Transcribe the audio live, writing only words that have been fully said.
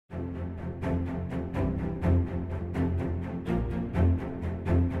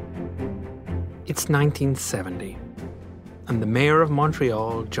It's 1970, and the mayor of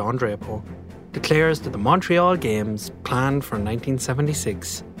Montreal, John Drapeau, declares that the Montreal Games, planned for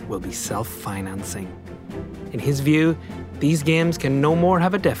 1976, will be self-financing. In his view, these games can no more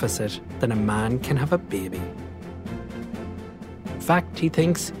have a deficit than a man can have a baby. In fact, he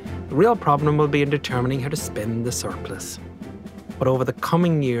thinks the real problem will be in determining how to spend the surplus. But over the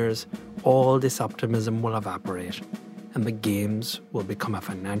coming years, all this optimism will evaporate, and the Games will become a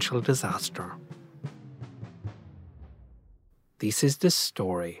financial disaster. This is the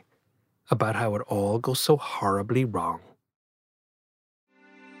story about how it all goes so horribly wrong.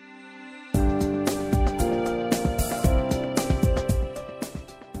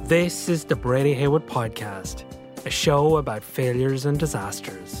 This is the Brady Haywood Podcast, a show about failures and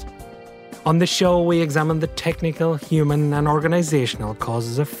disasters. On the show, we examine the technical, human, and organisational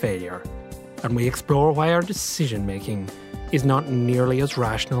causes of failure, and we explore why our decision-making is not nearly as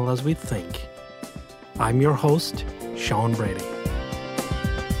rational as we think. I'm your host, Sean Brady.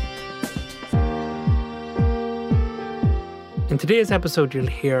 In today's episode, you'll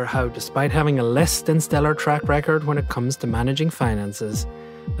hear how, despite having a less than stellar track record when it comes to managing finances,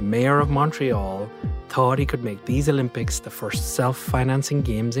 the mayor of Montreal thought he could make these Olympics the first self-financing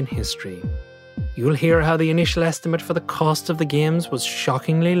games in history. You'll hear how the initial estimate for the cost of the games was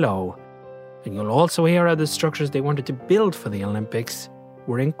shockingly low, and you'll also hear how the structures they wanted to build for the Olympics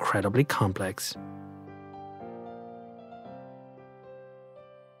were incredibly complex.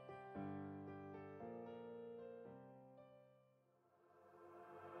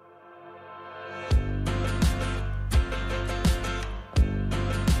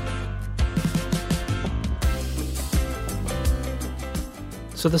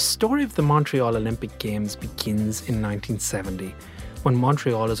 So the story of the Montreal Olympic Games begins in 1970, when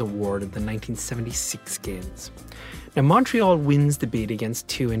Montreal is awarded the 1976 Games. Now, Montreal wins the bid against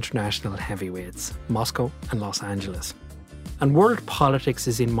two international heavyweights, Moscow and Los Angeles. And world politics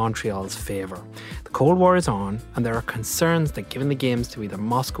is in Montreal's favour. The Cold War is on, and there are concerns that giving the Games to either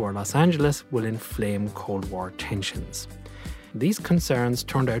Moscow or Los Angeles will inflame Cold War tensions. These concerns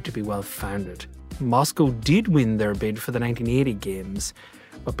turned out to be well-founded. Moscow did win their bid for the 1980 Games,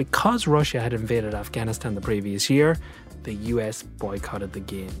 but because Russia had invaded Afghanistan the previous year, the US boycotted the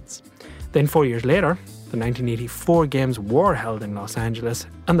Games. Then 4 years later, the 1984 Games were held in Los Angeles,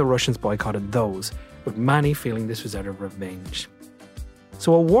 and the Russians boycotted those, with many feeling this was out of revenge.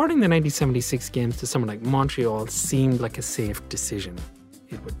 So awarding the 1976 Games to someone like Montreal seemed like a safe decision.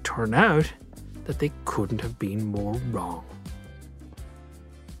 It would turn out that they couldn't have been more wrong.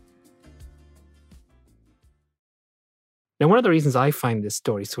 Now, one of the reasons I find this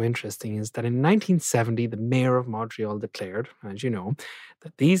story so interesting is that in 1970, the mayor of Montreal declared, as you know,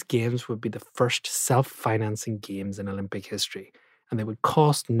 that these games would be the first self-financing games in Olympic history, and they would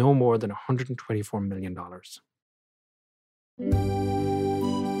cost no more than $124 million.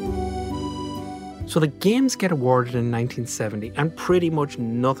 So the games get awarded in 1970, and pretty much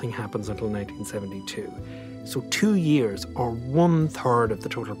nothing happens until 1972. So 2 years, or 1/3 of the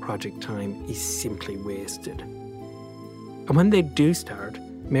total project time, is simply wasted. And when they do start,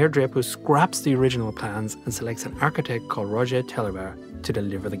 Mayor Drapeau scraps the original plans and selects an architect called Roger Talibert to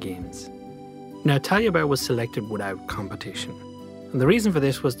deliver the games. Now, Talibert was selected without competition. And the reason for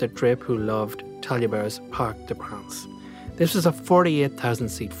this was that Drapeau loved Talibert's Parc des Princes. This was a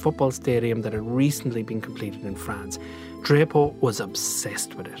 48,000-seat football stadium that had recently been completed in France. Drapeau was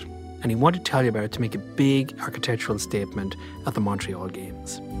obsessed with it, and he wanted Talibert to make a big architectural statement at the Montreal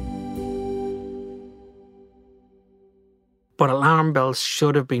Games. But alarm bells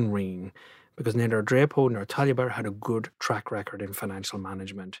should have been ringing, because neither Drapeau nor Talibert had a good track record in financial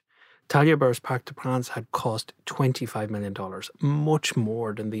management. Talibert's Parc des Princes had cost $25 million, much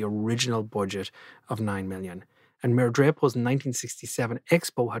more than the original budget of $9 million. And Mayor Drapeau's 1967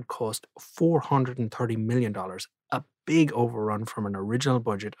 Expo had cost $430 million, a big overrun from an original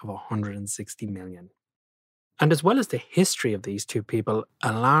budget of $160 million. And as well as the history of these two people,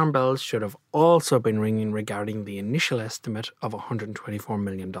 alarm bells should have also been ringing regarding the initial estimate of $124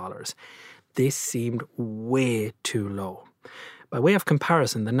 million. This seemed way too low. By way of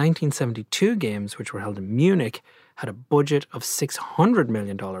comparison, the 1972 Games, which were held in Munich, had a budget of $600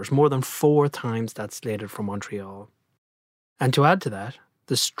 million, more than 4 times that slated for Montreal. And to add to that,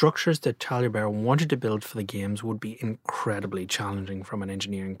 the structures that Talibert wanted to build for the Games would be incredibly challenging from an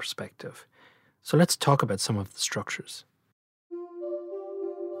engineering perspective. So let's talk about some of the structures.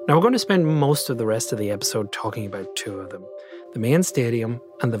 Now we're going to spend most of the rest of the episode talking about 2 of them. the main stadium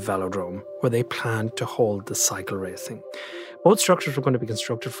and the velodrome, where they planned to hold the cycle racing. Both structures were going to be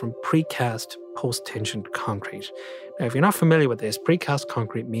constructed from precast post-tensioned concrete. Now, if you're not familiar with this, precast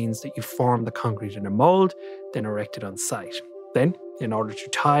concrete means that you form the concrete in a mould, then erect it on site. Then, in order to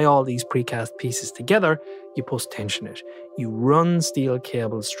tie all these precast pieces together, you post-tension it. You run steel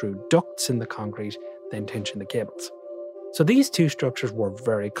cables through ducts in the concrete, then tension the cables. So these two structures were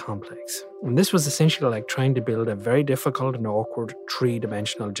very complex. And this was essentially like trying to build a very difficult and awkward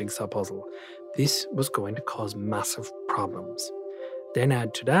three-dimensional jigsaw puzzle. This was going to cause massive problems. Then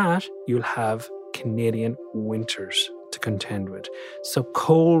add to that, you'll have Canadian winters to contend with. So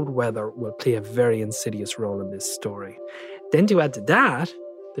cold weather will play a very insidious role in this story. Then to add to that,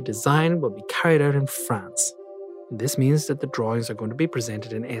 the design will be carried out in France. This means that the drawings are going to be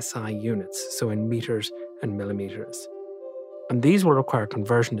presented in SI units, so in meters and millimeters. And these will require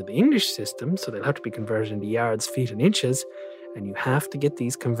conversion to the English system, so they'll have to be converted into yards, feet, and inches, and you have to get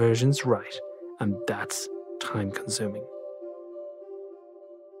these conversions right, and that's time-consuming.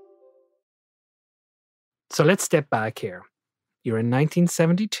 So let's step back here. You're in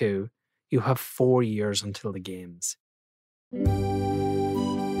 1972, you have 4 years until the Games.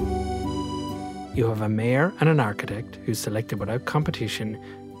 You have a mayor and an architect who's selected without competition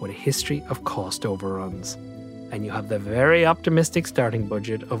with a history of cost overruns. And you have the very optimistic starting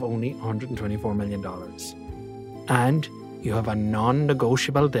budget of only $124 million. And you have a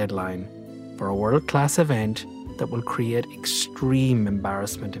non-negotiable deadline for a world-class event that will create extreme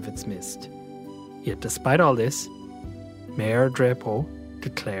embarrassment if it's missed. Yet despite all this, Mayor Drapeau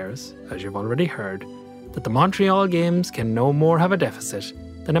declares, as you've already heard, that the Montreal Games can no more have a deficit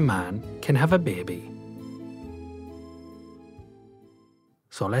than a man can have a baby.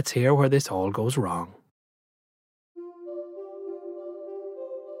 So let's hear where this all goes wrong.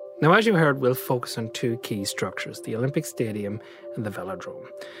 Now, as you heard, we'll focus on two key structures, the Olympic Stadium and the Velodrome.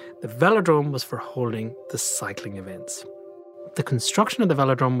 The Velodrome was for holding the cycling events. The construction of the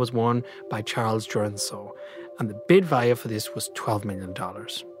Velodrome was won by Charles Jurançon, and the bid value for this was $12 million.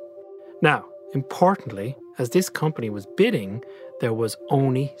 Now, importantly, as this company was bidding, there was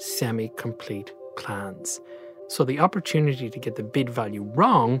only semi-complete plans. So the opportunity to get the bid value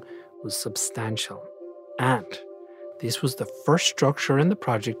wrong was substantial. And this was the first structure in the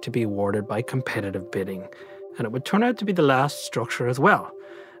project to be awarded by competitive bidding, and it would turn out to be the last structure as well.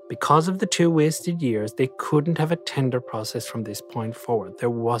 Because of the 2 wasted years, they couldn't have a tender process from this point forward. There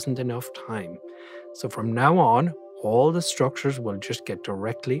wasn't enough time. So from now on, all the structures will just get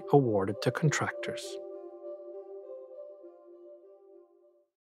directly awarded to contractors.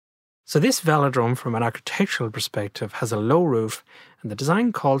 So this velodrome, from an architectural perspective, has a low roof, and the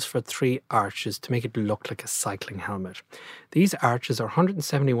design calls for 3 arches to make it look like a cycling helmet. These arches are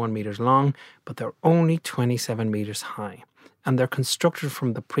 171 metres long, but they're only 27 metres high, and they're constructed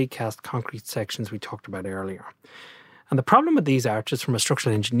from the precast concrete sections we talked about earlier. And the problem with these arches from a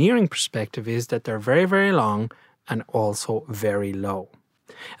structural engineering perspective is that they're very, very long and also very low.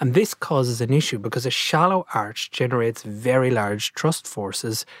 And this causes an issue because a shallow arch generates very large thrust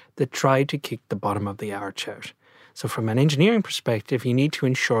forces that try to kick the bottom of the arch out. So from an engineering perspective, you need to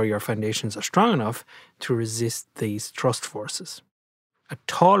ensure your foundations are strong enough to resist these thrust forces. A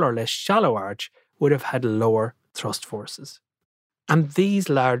taller, less shallow arch would have had lower thrust forces. And these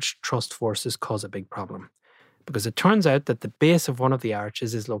large thrust forces cause a big problem, because it turns out that the base of one of the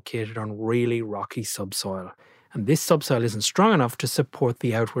arches is located on really rocky subsoil, and this subsoil isn't strong enough to support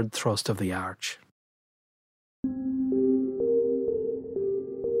the outward thrust of the arch.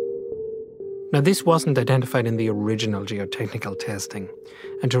 Now, this wasn't identified in the original geotechnical testing,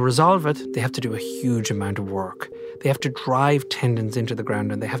 and to resolve it, they have to do a huge amount of work. They have to drive tendons into the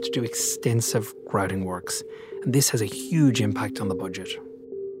ground, and they have to do extensive grouting works, and this has a huge impact on the budget.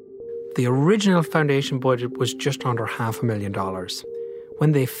 The original foundation budget was just under $500,000.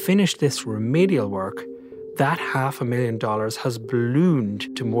 When they finished this remedial work, that $500,000 has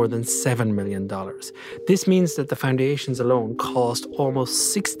ballooned to more than $7 million. This means that the foundations alone cost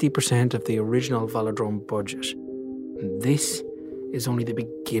almost 60% of the original velodrome budget. And this is only the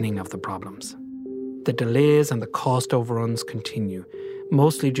beginning of the problems. The delays and the cost overruns continue,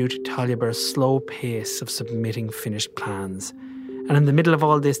 mostly due to Talieber's slow pace of submitting finished plans. And in the middle of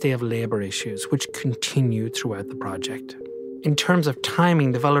all this, they have labour issues, which continue throughout the project. In terms of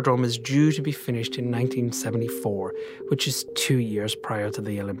timing, the velodrome is due to be finished in 1974, which is 2 years prior to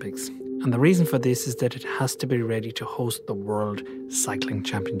the Olympics. And the reason for this is that it has to be ready to host the World Cycling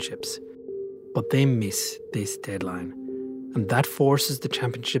Championships. But they miss this deadline. And that forces the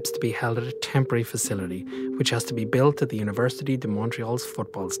championships to be held at a temporary facility, which has to be built at the Université de Montréal's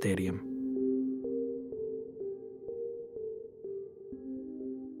football stadium.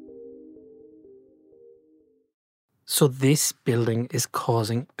 So this building is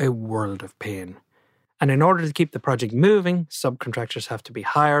causing a world of pain. And in order to keep the project moving, subcontractors have to be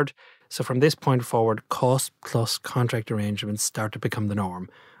hired. So from this point forward, cost plus contract arrangements start to become the norm.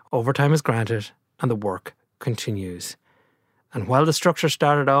 Overtime is granted and the work continues. And while the structure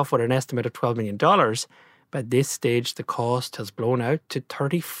started off with an estimate of $12 million, by this stage the cost has blown out to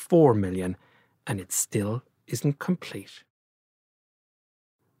 $34 million and it still isn't complete.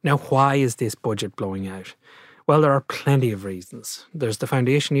 Now, why is this budget blowing out? Well, there are plenty of reasons. There's the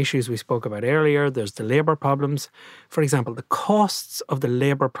foundation issues we spoke about earlier. There's the labour problems. For example, the costs of the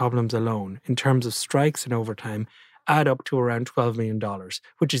labour problems alone, in terms of strikes and overtime, add up to around $12 million,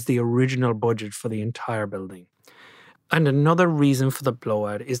 which is the original budget for the entire building. And another reason for the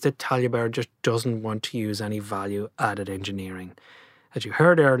blowout is that Taliebar just doesn't want to use any value-added engineering. As you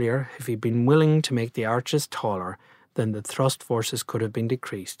heard earlier, if he'd been willing to make the arches taller, then the thrust forces could have been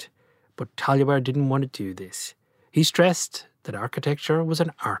decreased. But Taliebar didn't want to do this. He stressed that architecture was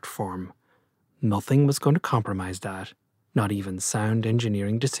an art form. Nothing was going to compromise that, not even sound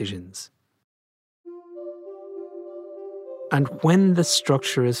engineering decisions. And when the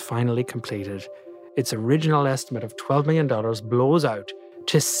structure is finally completed, its original estimate of $12 million blows out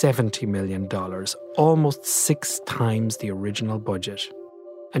to $70 million, almost 6 times the original budget.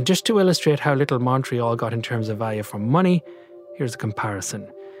 And just to illustrate how little Montreal got in terms of value for money, here's a comparison.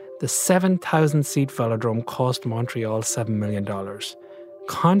 The 7,000-seat Velodrome cost Montreal $7 million.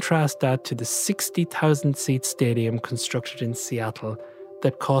 Contrast that to the 60,000-seat stadium constructed in Seattle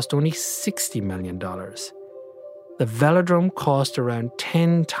that cost only $60 million. The Velodrome cost around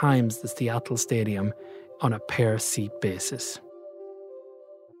 10 times the Seattle Stadium on a per-seat basis.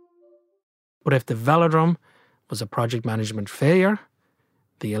 But if the Velodrome was a project management failure,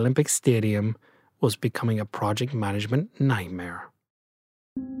 the Olympic Stadium was becoming a project management nightmare.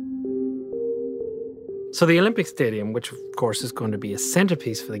 So the Olympic Stadium, which of course is going to be a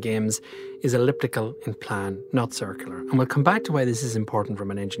centrepiece for the Games, is elliptical in plan, not circular. And we'll come back to why this is important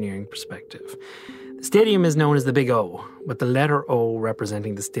from an engineering perspective. The stadium is known as the Big O, with the letter O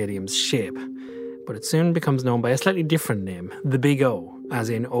representing the stadium's shape. But it soon becomes known by a slightly different name, the Big O, as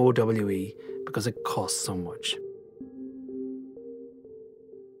in OWE, because it costs so much.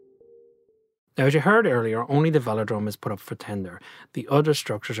 Now, as you heard earlier, only the Velodrome is put up for tender. The other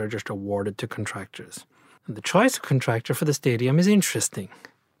structures are just awarded to contractors. And the choice of contractor for the stadium is interesting.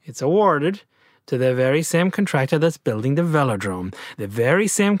 It's awarded to the very same contractor that's building the Velodrome, the very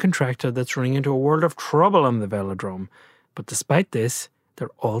same contractor that's running into a world of trouble on the Velodrome. But despite this, they're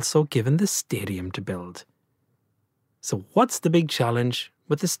also given the stadium to build. So what's the big challenge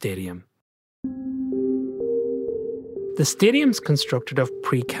with the stadium? The stadium's constructed of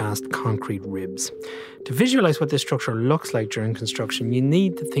precast concrete ribs. To visualize what this structure looks like during construction, you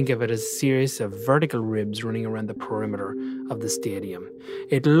need to think of it as a series of vertical ribs running around the perimeter of the stadium.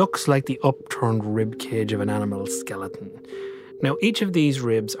 It looks like the upturned rib cage of an animal skeleton. Now, each of these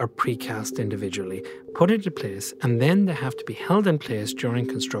ribs are precast individually, put into place, and then they have to be held in place during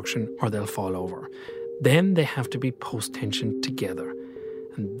construction or they'll fall over. Then they have to be post-tensioned together.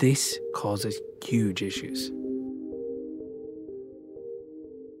 And this causes huge issues.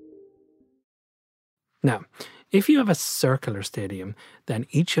 Now, if you have a circular stadium, then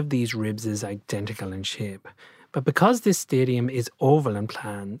each of these ribs is identical in shape. But because this stadium is oval in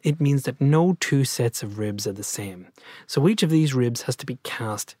plan, it means that no 2 sets of ribs are the same. So each of these ribs has to be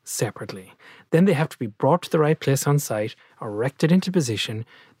cast separately. Then they have to be brought to the right place on site, erected into position,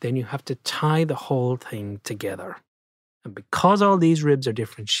 then you have to tie the whole thing together. And because all these ribs are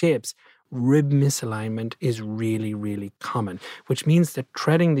different shapes, rib misalignment is really, really common, which means that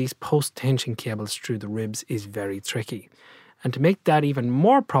threading these post-tension cables through the ribs is very tricky. And to make that even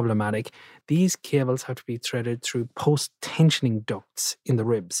more problematic, these cables have to be threaded through post-tensioning ducts in the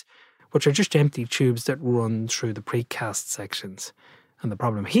ribs, which are just empty tubes that run through the precast sections. And the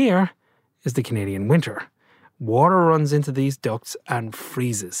problem here is the Canadian winter. Water runs into these ducts and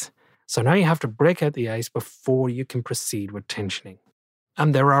freezes. So now you have to break out the ice before you can proceed with tensioning.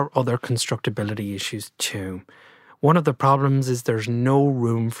 And there are other constructability issues too. One of the problems is there's no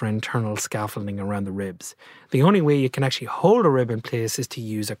room for internal scaffolding around the ribs. The only way you can actually hold a rib in place is to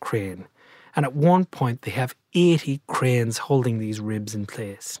use a crane. And at one point they have 80 cranes holding these ribs in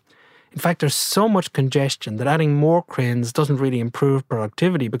place. In fact, there's so much congestion that adding more cranes doesn't really improve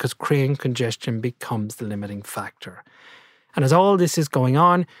productivity because crane congestion becomes the limiting factor. And as all this is going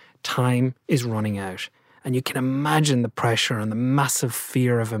on, time is running out. And you can imagine the pressure and the massive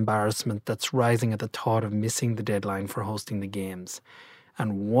fear of embarrassment that's rising at the thought of missing the deadline for hosting the Games.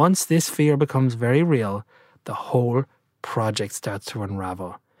 And once this fear becomes very real, the whole project starts to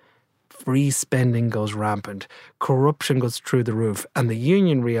unravel. free spending goes rampant, corruption goes through the roof, and the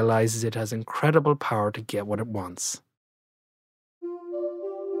union realizes it has incredible power to get what it wants.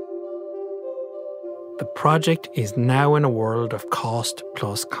 The project is now in a world of cost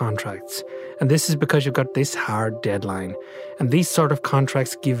plus contracts. And this is because you've got this hard deadline. And these sort of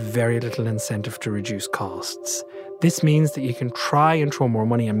contracts give very little incentive to reduce costs. This means that you can try and throw more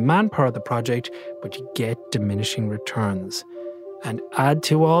money and manpower at the project, but you get diminishing returns. And add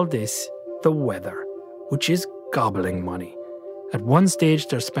to all this the weather, which is gobbling money. At one stage,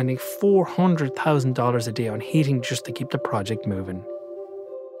 they're spending $400,000 a day on heating just to keep the project moving.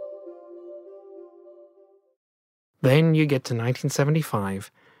 Then you get to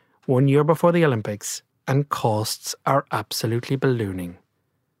 1975, 1 year before the Olympics, and costs are absolutely ballooning.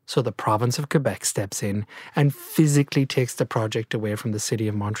 So the province of Quebec steps in and physically takes the project away from the city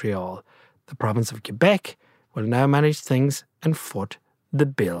of Montreal. The province of Quebec will now manage things and foot the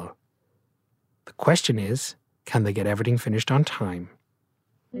bill. The question is, can they get everything finished on time?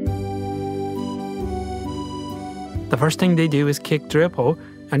 The first thing they do is kick Drapeau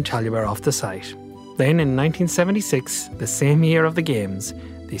and Talibert off the site. Then in 1976, the same year of the Games,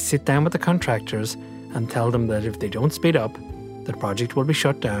 they sit down with the contractors and tell them that if they don't speed up, the project will be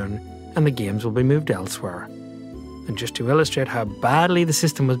shut down and the Games will be moved elsewhere. And just to illustrate how badly the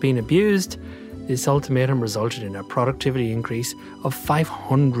system was being abused, this ultimatum resulted in a productivity increase of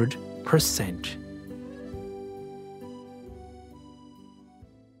 500%.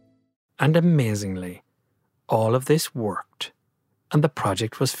 And amazingly, all of this worked, and the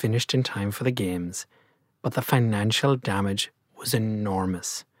project was finished in time for the Games, but the financial damage was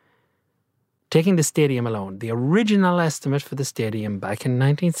enormous. Taking the stadium alone, the original estimate for the stadium back in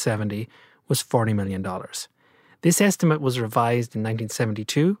 1970 was $40 million. This estimate was revised in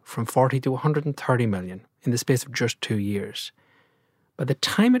 1972 from 40 to 130 million in the space of just 2 years. By the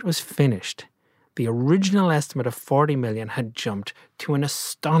time it was finished, the original estimate of 40 million had jumped to an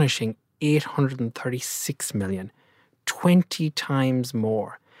astonishing 836 million, 20 times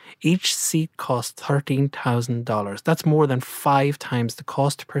more. Each seat cost $13,000. That's more than 5 times the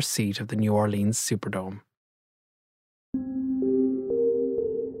cost per seat of the New Orleans Superdome.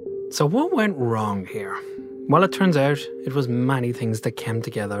 So what went wrong here? Well, it turns out it was many things that came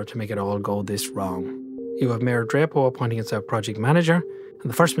together to make it all go this wrong. You have Mayor Drapeau appointing himself project manager, and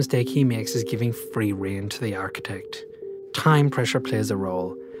the first mistake he makes is giving free rein to the architect. Time pressure plays a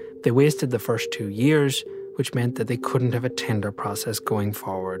role. They wasted the first 2 years, which meant that they couldn't have a tender process going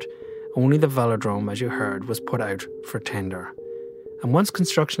forward. Only the Velodrome, as you heard, was put out for tender. And once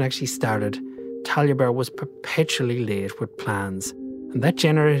construction actually started, Talibert was perpetually late with plans. And that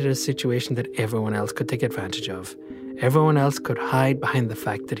generated a situation that everyone else could take advantage of. Everyone else could hide behind the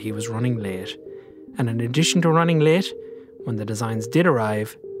fact that he was running late. And in addition to running late, when the designs did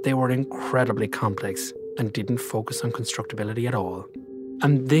arrive, they were incredibly complex and didn't focus on constructability at all.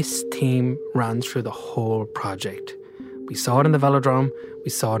 And this theme ran through the whole project. We saw it in the Velodrome,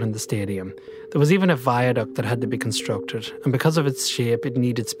 we saw it in the stadium. There was even a viaduct that had to be constructed, and because of its shape, it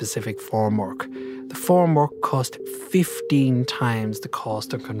needed specific formwork. The formwork cost 15 times the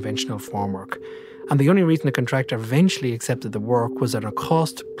cost of conventional formwork. And the only reason the contractor eventually accepted the work was on a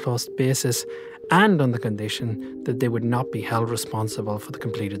cost-plus basis and on the condition that they would not be held responsible for the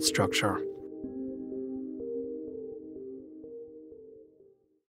completed structure.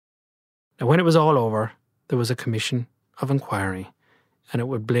 Now, when it was all over, there was a commission of inquiry, and it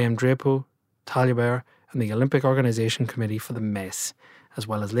would blame Drapeau, Talibert, and the Olympic Organisation Committee for the mess, as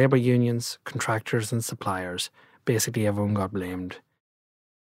well as labour unions, contractors and suppliers. Basically, everyone got blamed.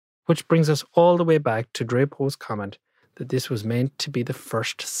 Which brings us all the way back to Drapeau's comment that this was meant to be the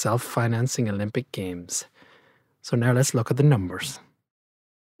first self-financing Olympic Games. So now let's look at the numbers.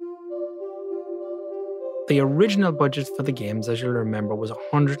 The original budget for the Games, as you'll remember, was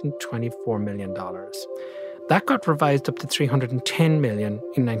 $124 million. That got revised up to $310 million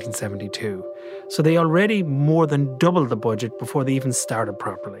in 1972. So they already more than doubled the budget before they even started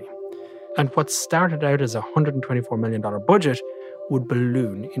properly. And what started out as a $124 million budget would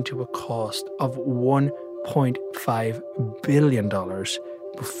balloon into a cost of $1.5 billion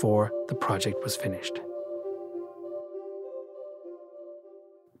before the project was finished.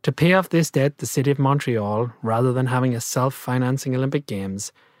 To pay off this debt, the City of Montreal, rather than having a self-financing Olympic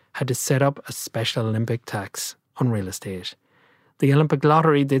Games, had to set up a special Olympic tax on real estate. The Olympic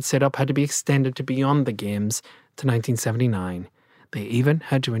lottery they'd set up had to be extended to beyond the Games to 1979. They even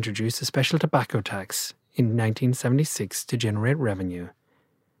had to introduce a special tobacco tax in 1976 to generate revenue.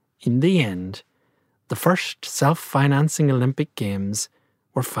 In the end, the first self-financing Olympic Games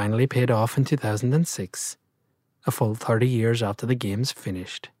were finally paid off in 2006, a full 30 years after the Games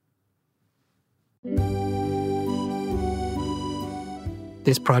finished.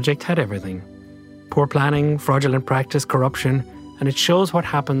 This project had everything: poor planning, fraudulent practice, corruption, and it shows what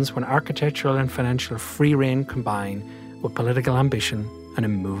happens when architectural and financial free rein combine with political ambition and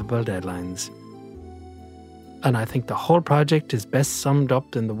immovable deadlines. And I think the whole project is best summed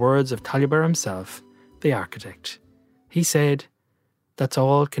up in the words of Taliebar himself, the architect. He said, "That's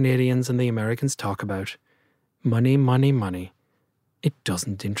all Canadians and the Americans talk about. Money, money, money. It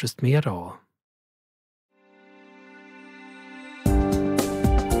doesn't interest me at all."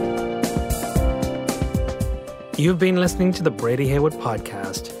 You've been listening to the Brady Haywood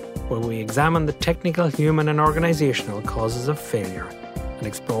podcast, where we examine the technical, human and organisational causes of failure and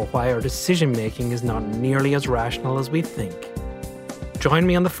explore why our decision-making is not nearly as rational as we think. Join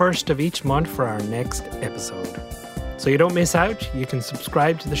me on the 1st of each month for our next episode. So you don't miss out, you can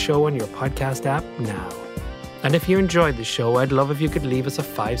subscribe to the show on your podcast app now. And if you enjoyed the show, I'd love if you could leave us a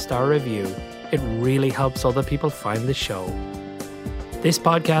 5-star review. It really helps other people find the show. This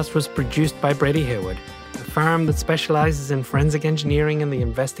podcast was produced by Brady Haywood, a firm that specialises in forensic engineering and the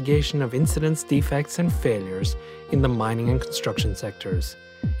investigation of incidents, defects and failures in the mining and construction sectors.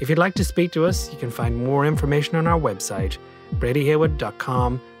 If you'd like to speak to us, you can find more information on our website,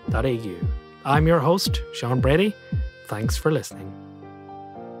 bradyhaywood.com.au. I'm your host, Sean Brady. Thanks for listening.